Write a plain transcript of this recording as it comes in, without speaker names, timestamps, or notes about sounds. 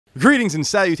Greetings and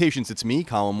salutations, it's me,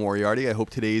 Colin Moriarty. I hope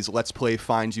today's Let's Play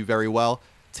finds you very well.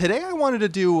 Today I wanted to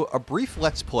do a brief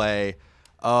Let's Play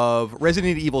of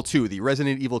Resident Evil 2, the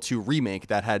Resident Evil 2 remake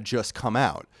that had just come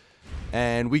out.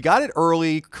 And we got it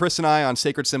early. Chris and I on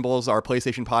Sacred Symbols, our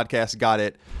PlayStation podcast, got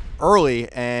it early,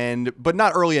 but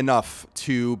not early enough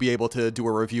to be able to do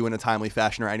a review in a timely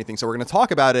fashion or anything. So we're going to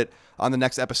talk about it on the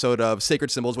next episode of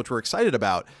Sacred Symbols, which we're excited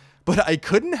about. But I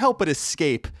couldn't help but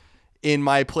escape in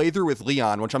my playthrough with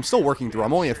Leon, which I'm still working through.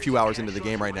 I'm only a few hours into the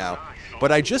game right now.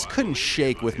 But I just couldn't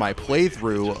shake with my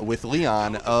playthrough with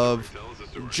Leon of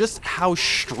just how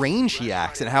strange he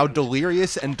acts and how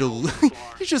delirious and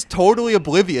he's just totally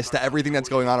oblivious to everything that's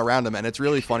going on around him, and it's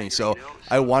really funny. So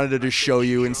I wanted to just show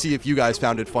you and see if you guys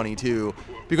found it funny too,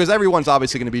 because everyone's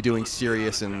obviously going to be doing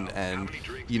serious and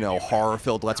you know,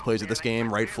 horror-filled Let's Plays of this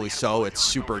game, rightfully so. It's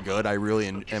super good. I really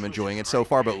am enjoying it so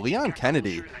far, but Leon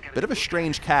Kennedy, bit of a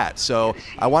strange cat, so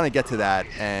I want to get to that,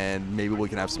 and maybe we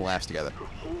can have some laughs together.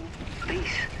 Face.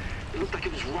 It looked like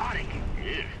it was rotting.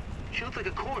 Yeah. She looked like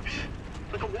a corpse.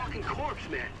 Like a walking corpse,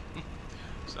 man.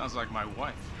 Sounds like my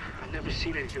wife. I've never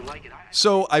seen anything like it.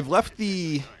 So I've left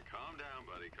the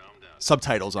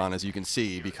subtitles on, as you can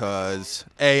see, because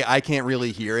A, I can't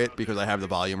really hear it because I have the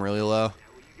volume really low,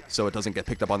 so it doesn't get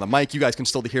picked up on the mic. You guys can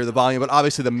still hear the volume, but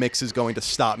obviously the mix is going to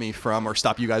stop me from, or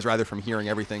stop you guys rather, from hearing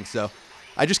everything. So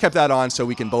I just kept that on so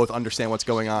we can both understand what's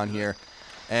going on here.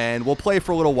 And we'll play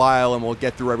for a little while and we'll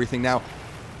get through everything. Now,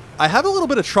 I have a little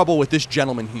bit of trouble with this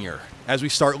gentleman here as we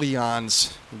start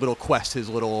Leon's little quest, his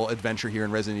little adventure here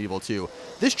in Resident Evil 2.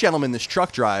 This gentleman, this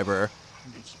truck driver,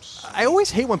 I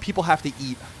always hate when people have to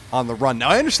eat on the run. Now,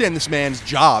 I understand this man's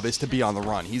job is to be on the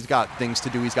run. He's got things to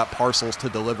do. He's got parcels to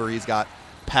deliver. He's got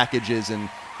packages, and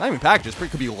not even packages. It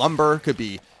could be lumber, could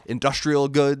be industrial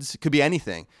goods, it could be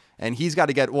anything. And he's got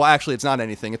to get, well, actually, it's not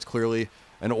anything. It's clearly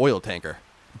an oil tanker.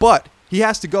 But he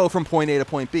has to go from point A to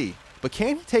point B. But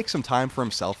can he take some time for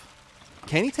himself?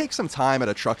 Can he take some time at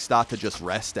a truck stop to just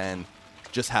rest and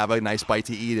just have a nice bite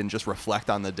to eat and just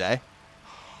reflect on the day?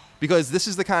 Because this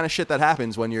is the kind of shit that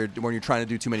happens when you're trying to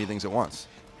do too many things at once.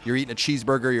 You're eating a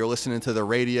cheeseburger, you're listening to the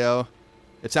radio.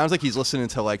 It sounds like he's listening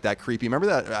to like that creepy, remember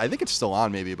that? I think it's still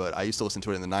on maybe, but I used to listen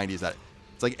to it in the 90s. That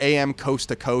it's like AM Coast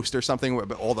to Coast or something,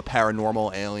 with all the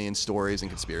paranormal alien stories and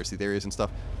conspiracy theories and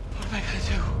stuff. What am I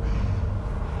gonna do?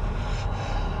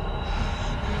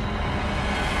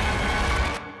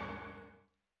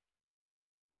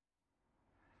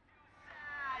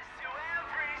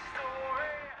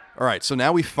 All right, so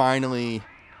now we finally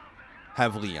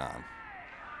have Leon.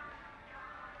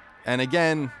 And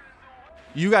again,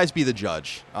 you guys be the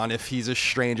judge on if he's as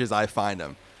strange as I find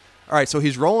him. All right, so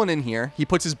he's rolling in here. He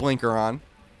puts his blinker on.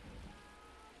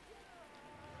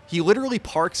 He literally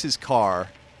parks his car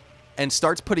and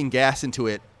starts putting gas into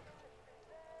it.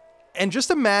 And just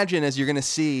imagine, as you're going to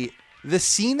see, the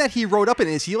scene that he rode up in.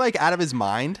 Is he, like, out of his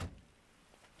mind?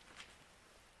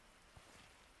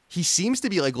 He seems to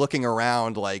be, like, looking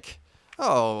around like,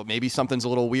 oh, maybe something's a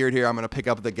little weird here. I'm going to pick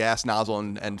up the gas nozzle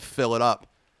and fill it up.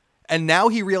 And now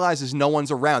he realizes no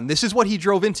one's around. This is what he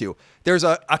drove into. There's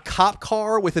a cop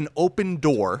car with an open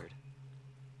door.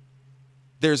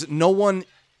 There's no one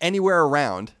anywhere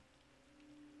around.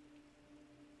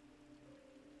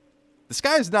 This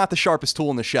guy is not the sharpest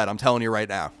tool in the shed, I'm telling you right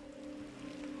now.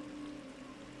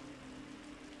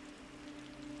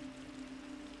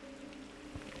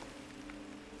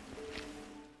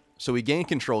 So we gain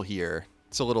control here.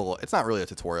 It's not really a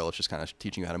tutorial, it's just kind of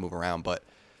teaching you how to move around, but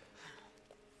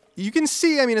you can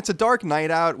see, I mean, it's a dark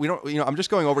night out. I'm just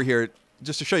going over here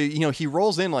just to show you, he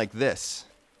rolls in like this.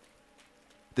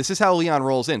 This is how Leon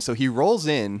rolls in. So he rolls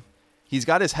in, he's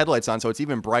got his headlights on, so it's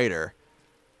even brighter.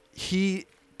 He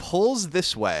pulls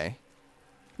this way.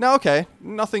 Now, okay,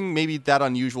 nothing maybe that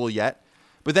unusual yet,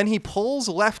 but then he pulls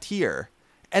left here,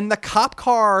 and the cop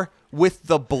car with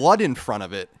the blood in front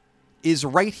of it is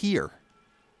right here.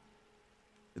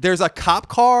 There's a cop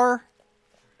car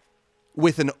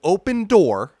with an open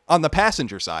door on the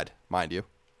passenger side, mind you.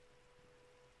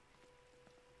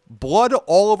 Blood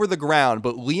all over the ground,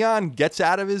 but Leon gets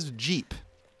out of his Jeep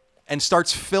and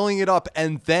starts filling it up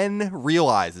and then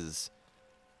realizes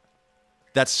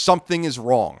that something is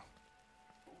wrong.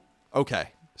 Okay,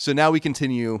 so now we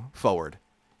continue forward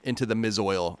into the Ms.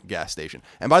 Oil gas station.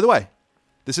 And by the way,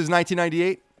 this is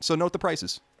 1998, so note the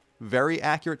prices. Very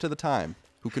accurate to the time.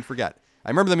 Who can forget? I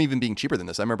remember them even being cheaper than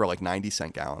this. I remember like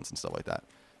 90-cent gallons and stuff like that.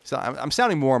 So I'm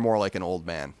sounding more and more like an old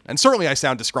man. And certainly I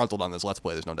sound disgruntled on this Let's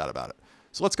Play. There's no doubt about it.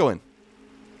 So let's go in.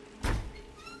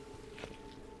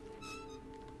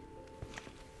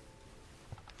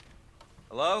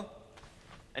 Hello?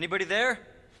 Anybody there?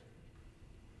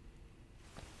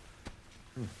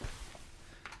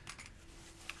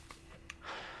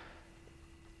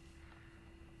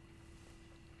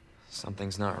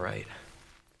 Something's not right.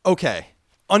 Okay.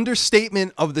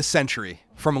 Understatement of the century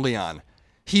from Leon.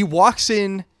 He walks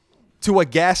in to a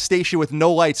gas station with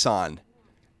no lights on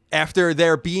after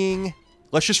there being,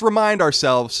 let's just remind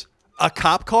ourselves, a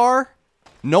cop car,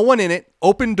 no one in it,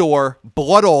 open door,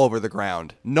 blood all over the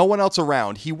ground, no one else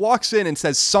around. He walks in and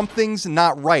says something's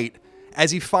not right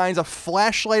as he finds a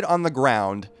flashlight on the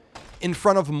ground in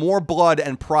front of more blood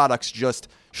and products just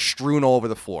strewn all over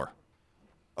the floor.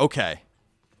 Okay.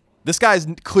 This guy's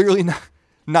clearly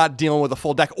not dealing with a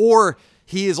full deck, or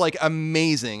he is like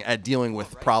amazing at dealing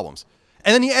with problems.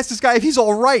 And then he asks this guy if he's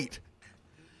all right.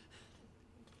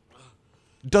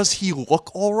 Does he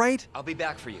look all right? I'll be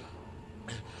back for you.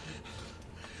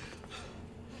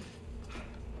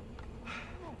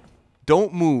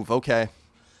 Don't move. Okay.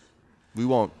 We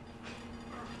won't.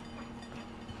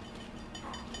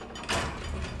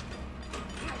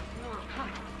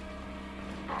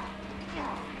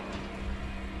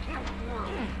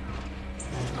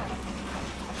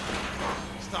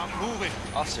 Stop moving.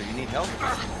 Officer, you need help?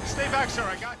 Stay back, sir.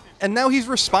 I got this. And now he's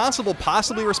responsible,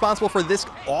 possibly responsible for this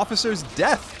officer's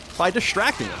death by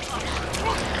distracting him.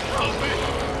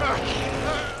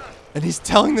 And he's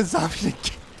telling the zombie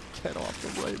to get off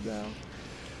him right now.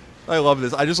 I love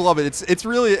this. I just love it. It's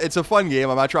really a fun game.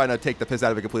 I'm not trying to take the piss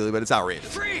out of it completely, but it's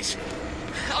outrageous. Freeze!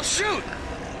 I'll shoot!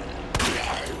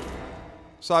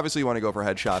 So obviously you want to go for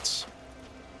headshots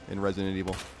in Resident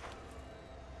Evil.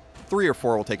 3 or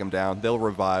 4 will take them down. They'll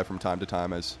revive from time to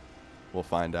time, as we'll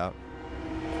find out.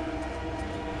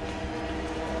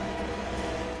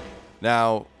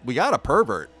 Now, we got a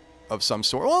pervert of some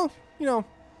sort. Well, you know,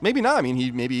 maybe not. I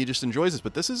mean, maybe he just enjoys this,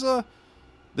 but this is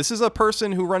a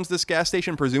person who runs this gas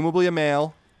station, presumably a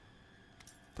male.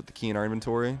 Put the key in our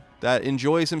inventory. That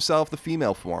enjoys himself the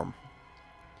female form.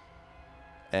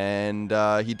 And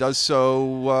he does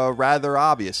so rather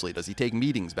obviously. Does he take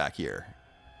meetings back here?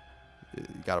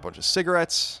 Got a bunch of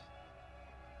cigarettes.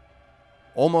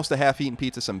 Almost a half-eaten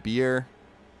pizza, some beer.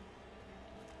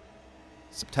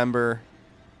 September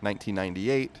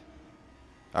 1998.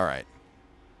 All right.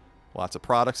 Lots of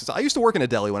products. I used to work in a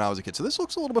deli when I was a kid, so this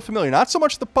looks a little bit familiar. Not so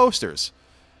much the posters.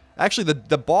 Actually,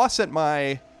 the boss at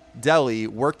my deli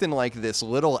worked in like this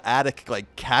little attic,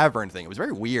 like cavern thing. It was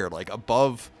very weird, like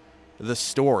above the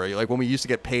store. Like when we used to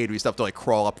get paid, we used to have to like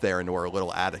crawl up there into our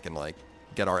little attic and like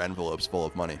get our envelopes full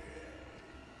of money.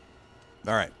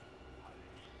 All right.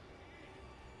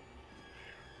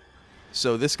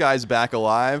 So this guy's back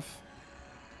alive.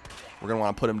 We're going to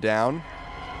want to put him down.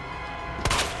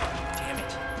 Damn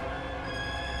it.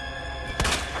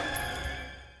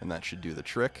 And that should do the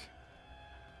trick.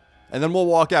 And then we'll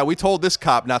walk out. We told this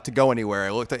cop not to go anywhere. I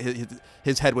looked at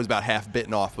his head was about half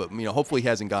bitten off, but you know, hopefully he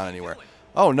hasn't gone anywhere.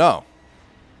 Oh no.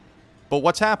 But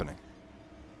what's happening?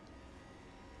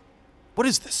 What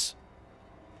is this?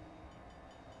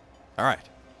 All right.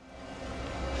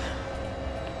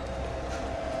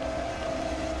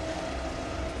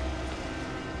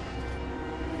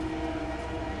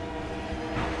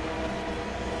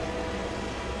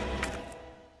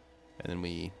 And then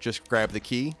we just grab the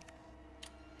key.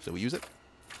 So we use it.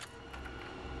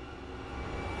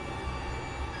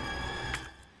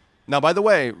 Now, by the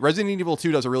way, Resident Evil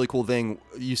 2 does a really cool thing.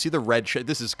 You see the red...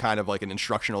 This is kind of like an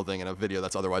instructional thing in a video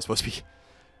that's otherwise supposed to be,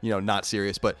 you know, not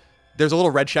serious. But there's a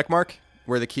little red check mark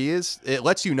where the key is. It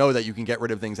lets you know that you can get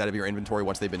rid of things out of your inventory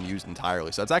once they've been used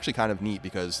entirely. So that's actually kind of neat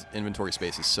because inventory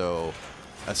space is so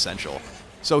essential.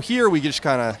 So here we just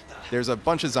kind of... There's a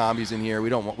bunch of zombies in here. We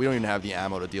don't even have the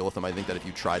ammo to deal with them. I think that if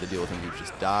you try to deal with them, you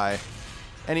just die.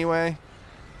 Anyway,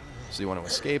 so you want to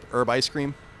escape. Herb ice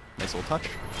cream. Nice little touch.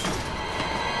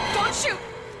 Don't shoot!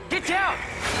 Get down!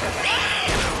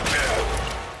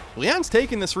 Leon's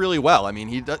taking this really well. I mean,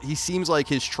 he seems like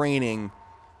his training,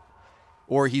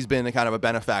 or he's been a kind of a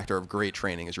benefactor of great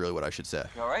training is really what I should say.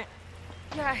 You all right?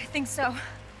 Yeah, I think so.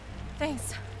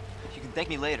 Thanks. You can thank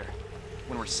me later,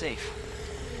 when we're safe.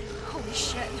 Holy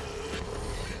shit.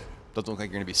 Doesn't look like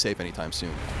you're going to be safe anytime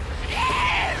soon.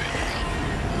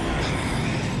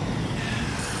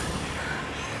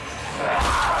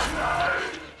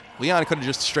 Leon could have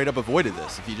just straight up avoided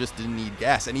this if he just didn't need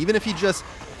gas. And even if he just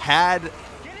had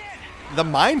the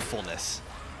mindfulness,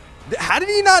 how did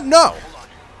he not know?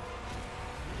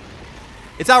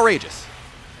 It's outrageous.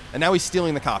 And now he's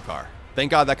stealing the cop car.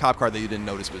 Thank God that cop car that you didn't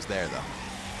notice was there, though.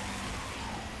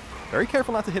 Very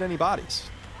careful not to hit any bodies.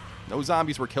 No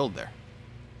zombies were killed there,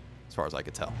 as far as I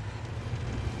could tell.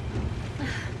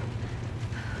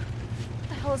 What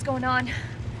the hell is going on?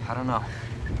 I don't know.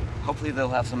 Hopefully they'll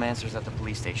have some answers at the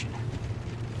police station.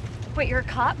 Wait, you're a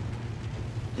cop?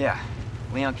 Yeah,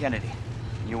 Leon Kennedy.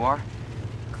 You are?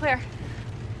 Claire.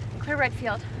 Claire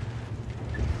Redfield.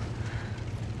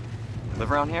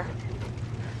 Live around here?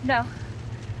 No.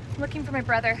 I'm looking for my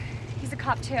brother. He's a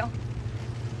cop too.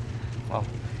 Well,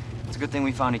 it's a good thing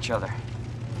we found each other.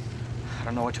 I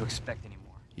don't know what to expect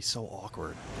anymore. He's so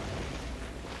awkward.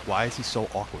 Why is he so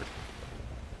awkward?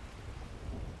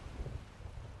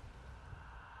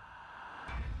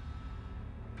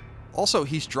 Also,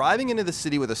 he's driving into the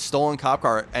city with a stolen cop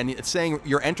car, and it's saying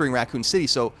you're entering Raccoon City,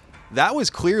 so that was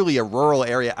clearly a rural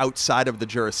area outside of the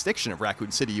jurisdiction of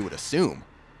Raccoon City, you would assume.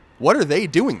 What are they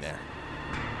doing there?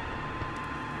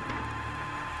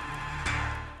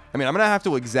 I mean, I'm going to have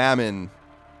to examine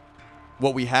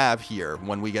what we have here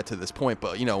when we get to this point,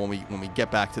 but, you know, when we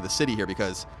get back to the city here,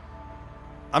 because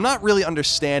I'm not really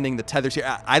understanding the tethers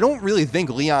here. I don't really think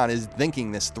Leon is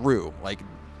thinking this through. Like,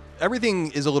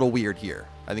 everything is a little weird here.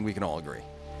 I think we can all agree.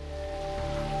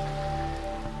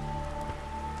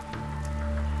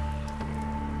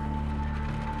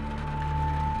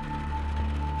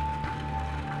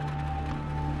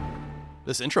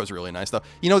 This intro is really nice, though.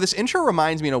 You know, this intro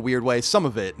reminds me in a weird way, some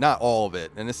of it, not all of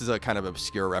it, and this is a kind of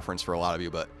obscure reference for a lot of you,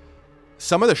 but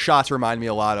some of the shots remind me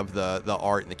a lot of the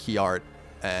art and the key art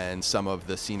and some of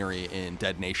the scenery in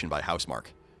Dead Nation by Housemarque,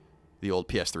 the old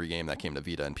PS3 game that came to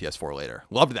Vita and PS4 later.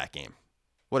 Loved that game.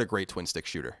 What a great twin-stick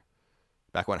shooter.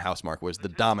 Back when Housemarque was the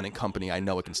dominant company I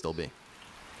know it can still be.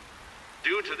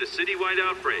 Due to the citywide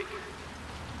outbreak,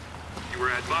 you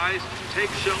are advised to take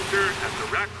shelter at the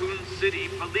Raccoon City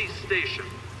Police Station.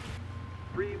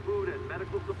 Free food and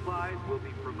medical supplies will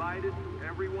be provided to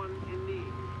everyone in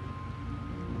need.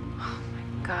 Oh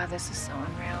my god, this is so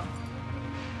unreal.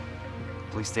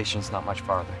 Police station's not much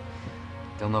farther.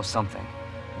 They'll know something.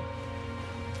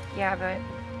 Yeah, but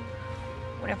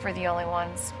what if we're the only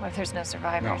ones? What if there's no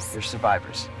survivors? No, there's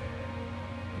survivors.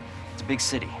 It's a big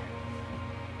city.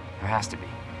 There has to be.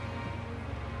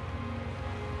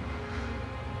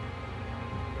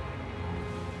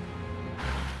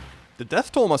 The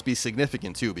death toll must be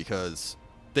significant, too, because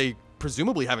they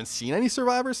presumably haven't seen any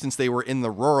survivors since they were in the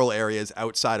rural areas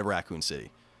outside of Raccoon City.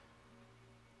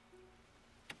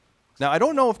 Now, I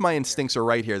don't know if my instincts are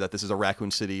right here that this is a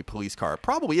Raccoon City police car. It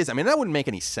probably is. I mean, that wouldn't make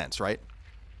any sense, right?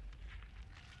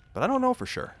 But I don't know for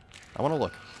sure. I want to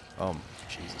look. Oh,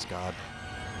 Jesus, God.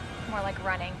 More like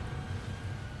running.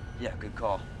 Yeah, good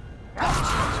call.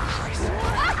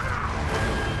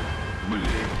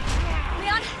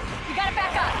 Leon, you gotta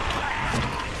back up.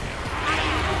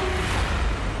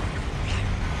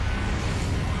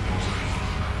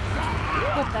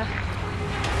 What the?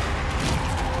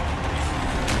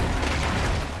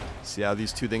 See how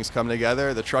these two things come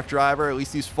together? The truck driver, at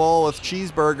least he's full with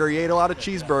cheeseburger. He ate a lot of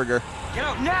cheeseburger. Get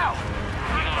out now!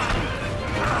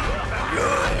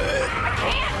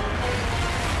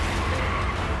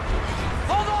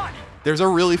 Hold on! There's a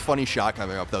really funny shot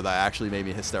coming up, though, that actually made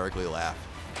me hysterically laugh.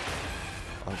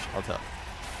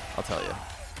 I'll tell you.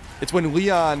 It's when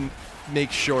Leon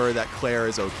makes sure that Claire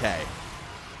is okay.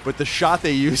 But the shot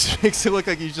they use makes it look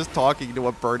like he's just talking to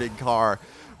a burning car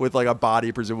with like a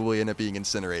body presumably in it being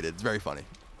incinerated. It's very funny.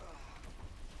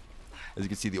 As you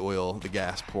can see the oil, the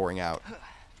gas pouring out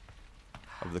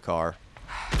of the car.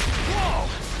 Whoa!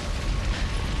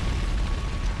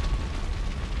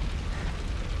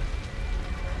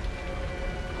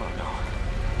 Oh no.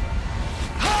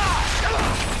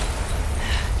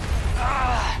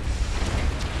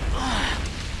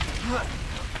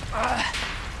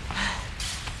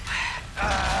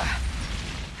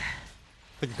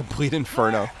 Like a complete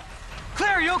inferno.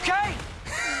 Claire, are you okay?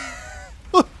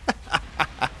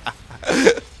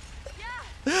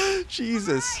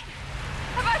 Jesus.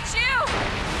 How about you?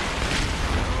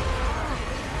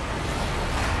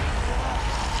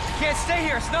 You can't stay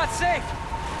here. It's not safe.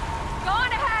 Go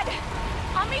on ahead.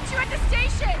 I'll meet you at the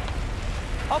station.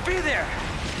 I'll be there.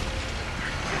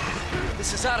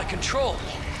 This is out of control.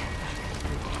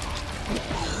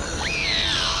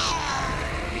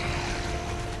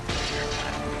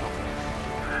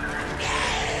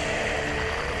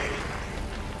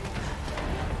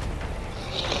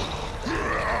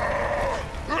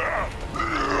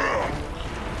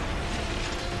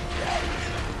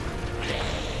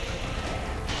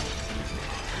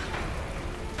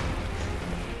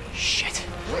 Shit.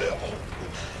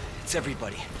 It's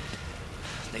everybody.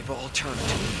 They've all turned.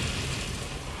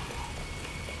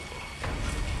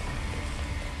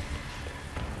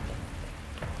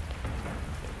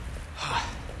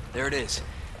 There it is.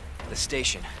 The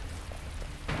station.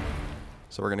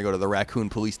 So we're going to go to the Raccoon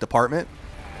Police Department.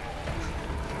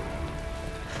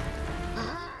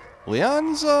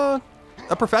 Leon's a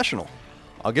professional.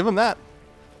 I'll give him that.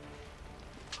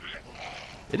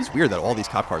 It is weird that all these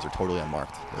cop cars are totally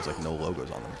unmarked. There's like no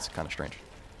logos on them. It's kind of strange.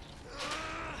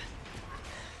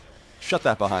 Shut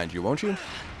that behind you, won't you?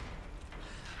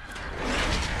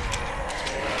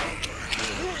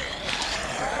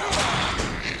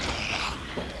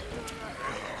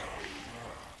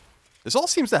 This all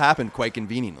seems to happen quite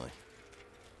conveniently.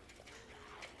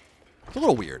 It's a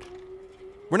little weird.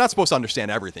 We're not supposed to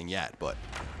understand everything yet, but...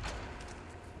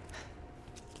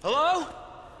 Hello?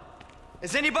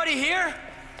 Is anybody here?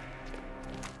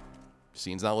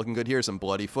 Scene's not looking good here. Some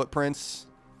bloody footprints.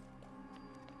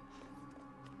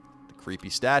 The creepy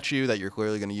statue that you're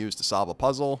clearly going to use to solve a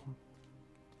puzzle.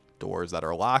 Doors that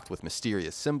are locked with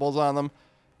mysterious symbols on them.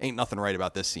 Ain't nothing right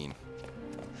about this scene.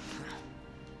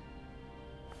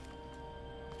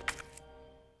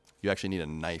 You actually need a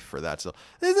knife for that. So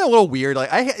isn't it a little weird? Like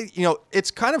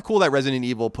it's kind of cool that Resident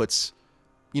Evil puts,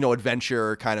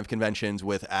 adventure kind of conventions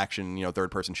with action,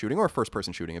 third-person shooting or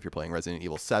first-person shooting if you're playing Resident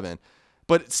Evil 7.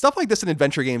 But stuff like this in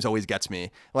adventure games always gets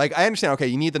me. Like, I understand, okay,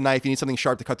 you need the knife, you need something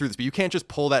sharp to cut through this, but you can't just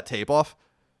pull that tape off.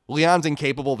 Leon's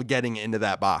incapable of getting into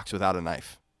that box without a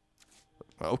knife.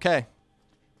 Okay,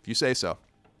 if you say so.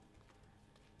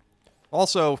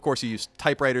 Also, of course, you use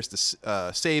typewriters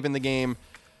to save in the game.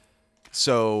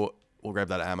 So we'll grab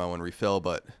that ammo and refill,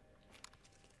 but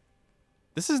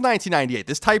this is 1998.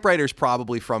 This typewriter is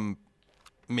probably from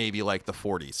maybe like the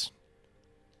 40s.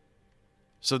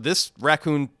 So this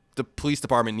Raccoon, the police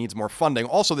department needs more funding.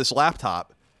 Also, this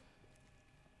laptop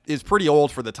is pretty old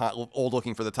for the time, old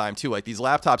looking for the time too. Like these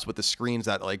laptops with the screens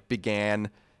that like began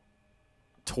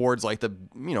towards like the,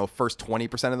 first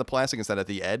 20% of the plastic instead of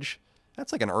the edge.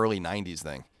 That's like an early 90s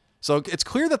thing. So it's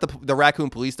clear that the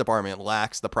Raccoon Police Department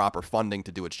lacks the proper funding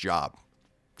to do its job.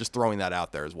 Just throwing that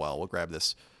out there as well. We'll grab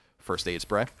this first aid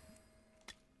spray.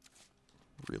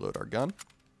 Reload our gun.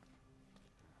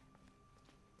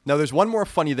 Now, there's one more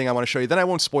funny thing I want to show you. Then I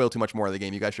won't spoil too much more of the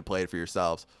game. You guys should play it for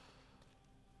yourselves.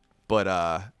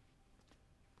 But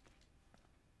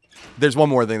there's one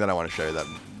more thing that I want to show you that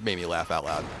made me laugh out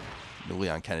loud.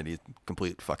 Leon Kennedy,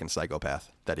 complete fucking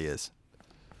psychopath that he is.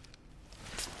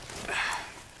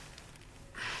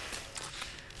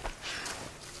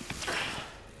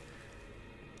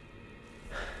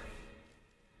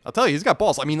 I'll tell you, he's got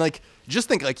balls. I mean, like, just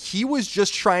think, like, he was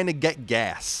just trying to get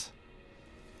gas.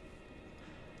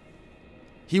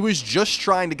 He was just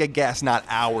trying to get gas not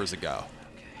hours ago.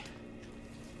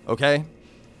 Okay?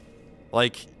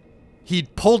 Like, he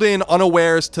pulled in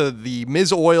unawares to the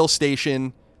Ms. Oil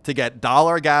station to get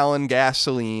 $1-a-gallon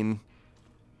gasoline.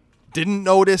 Didn't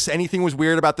notice anything was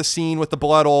weird about the scene with the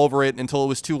blood all over it until it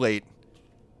was too late.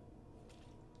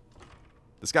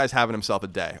 This guy's having himself a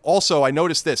day. Also, I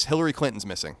noticed this. Hillary Clinton's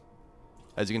missing.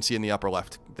 As you can see in the upper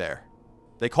left there.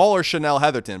 They call her Chanel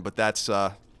Heatherton, but that's,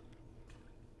 well,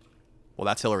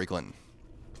 that's Hillary Clinton.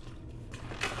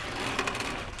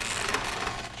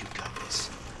 You got this.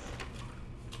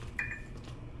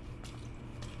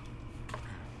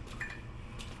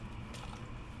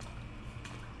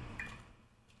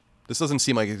 This doesn't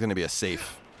seem like it's going to be a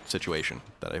safe situation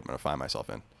that I'm going to find myself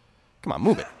in. Come on,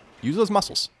 move it. Use those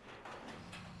muscles.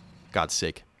 God's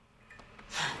sake.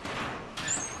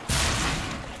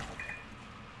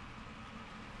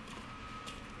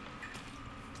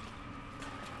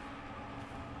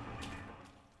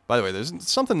 By the way, there's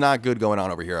something not good going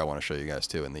on over here I want to show you guys,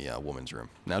 too, in the woman's room.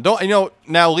 Now,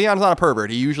 now, Leon's not a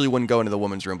pervert. He usually wouldn't go into the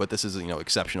woman's room, but this is,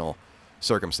 exceptional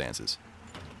circumstances.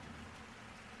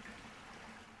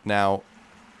 Now,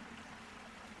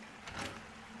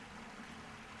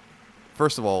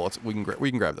 first of all, we can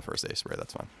grab the first aid spray.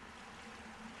 That's fine.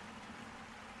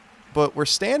 But we're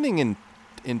standing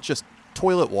in just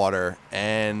toilet water,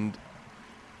 and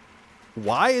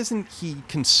why isn't he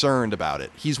concerned about it?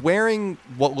 He's wearing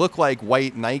what look like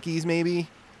white Nikes, maybe.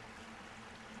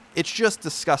 It's just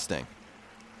disgusting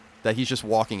that he's just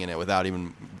walking in it without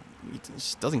even... He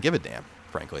just doesn't give a damn,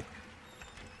 frankly.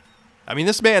 I mean,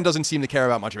 this man doesn't seem to care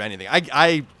about much of anything.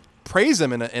 I praise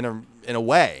him in a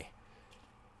way.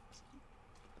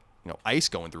 Ice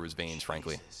going through his veins,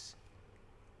 frankly.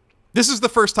 This is the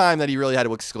first time that he really had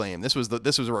to exclaim. This was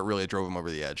what really drove him over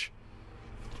the edge.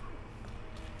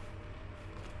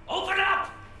 Open up!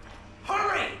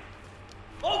 Hurry!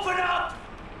 Open up!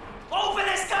 Open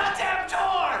this goddamn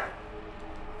door!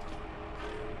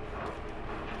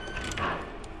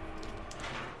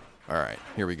 All right,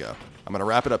 here we go. I'm going to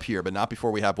wrap it up here, but not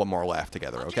before we have one more laugh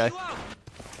together, okay?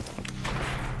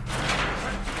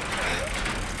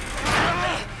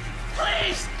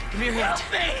 Please! Give me your hand.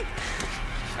 Help me!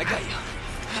 I got you.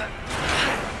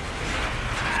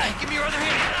 Give me your other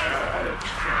hand.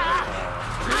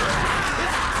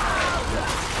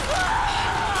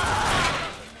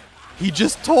 He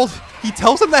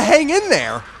tells him to hang in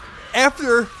there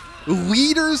after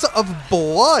liters of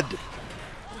blood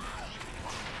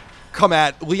come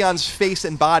at Leon's face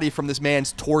and body from this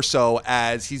man's torso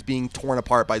as he's being torn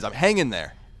apart by zombies. Hang in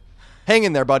there. Hang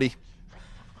in there, buddy.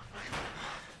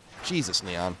 Jesus,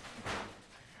 Leon.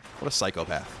 What a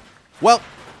psychopath. Well,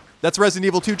 that's Resident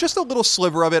Evil 2. Just a little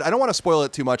sliver of it. I don't want to spoil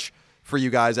it too much for you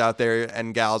guys out there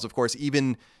and gals. Of course,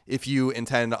 even if you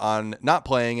intend on not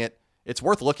playing it, it's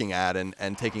worth looking at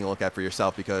and taking a look at for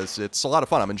yourself because it's a lot of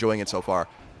fun. I'm enjoying it so far.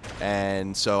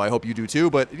 And so I hope you do too.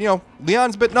 But, you know,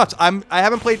 Leon's a bit nuts. I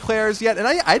haven't played Claire's yet, and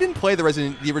I didn't play the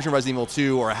original Resident Evil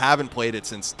 2, or haven't played it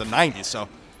since the 90s, so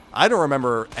I don't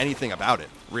remember anything about it,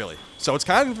 really. So it's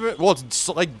kind of, well, it's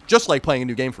like just like playing a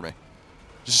new game for me.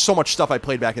 Just so much stuff I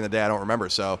played back in the day I don't remember.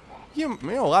 So, you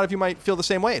know, a lot of you might feel the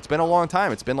same way. It's been a long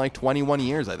time. It's been like 21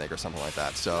 years, I think, or something like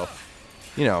that. So,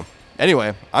 you know.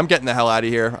 Anyway, I'm getting the hell out of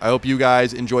here. I hope you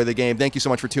guys enjoy the game. Thank you so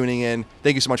much for tuning in.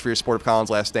 Thank you so much for your support of Colin's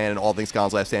Last Stand and all things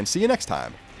Colin's Last Stand. See you next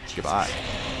time. Goodbye.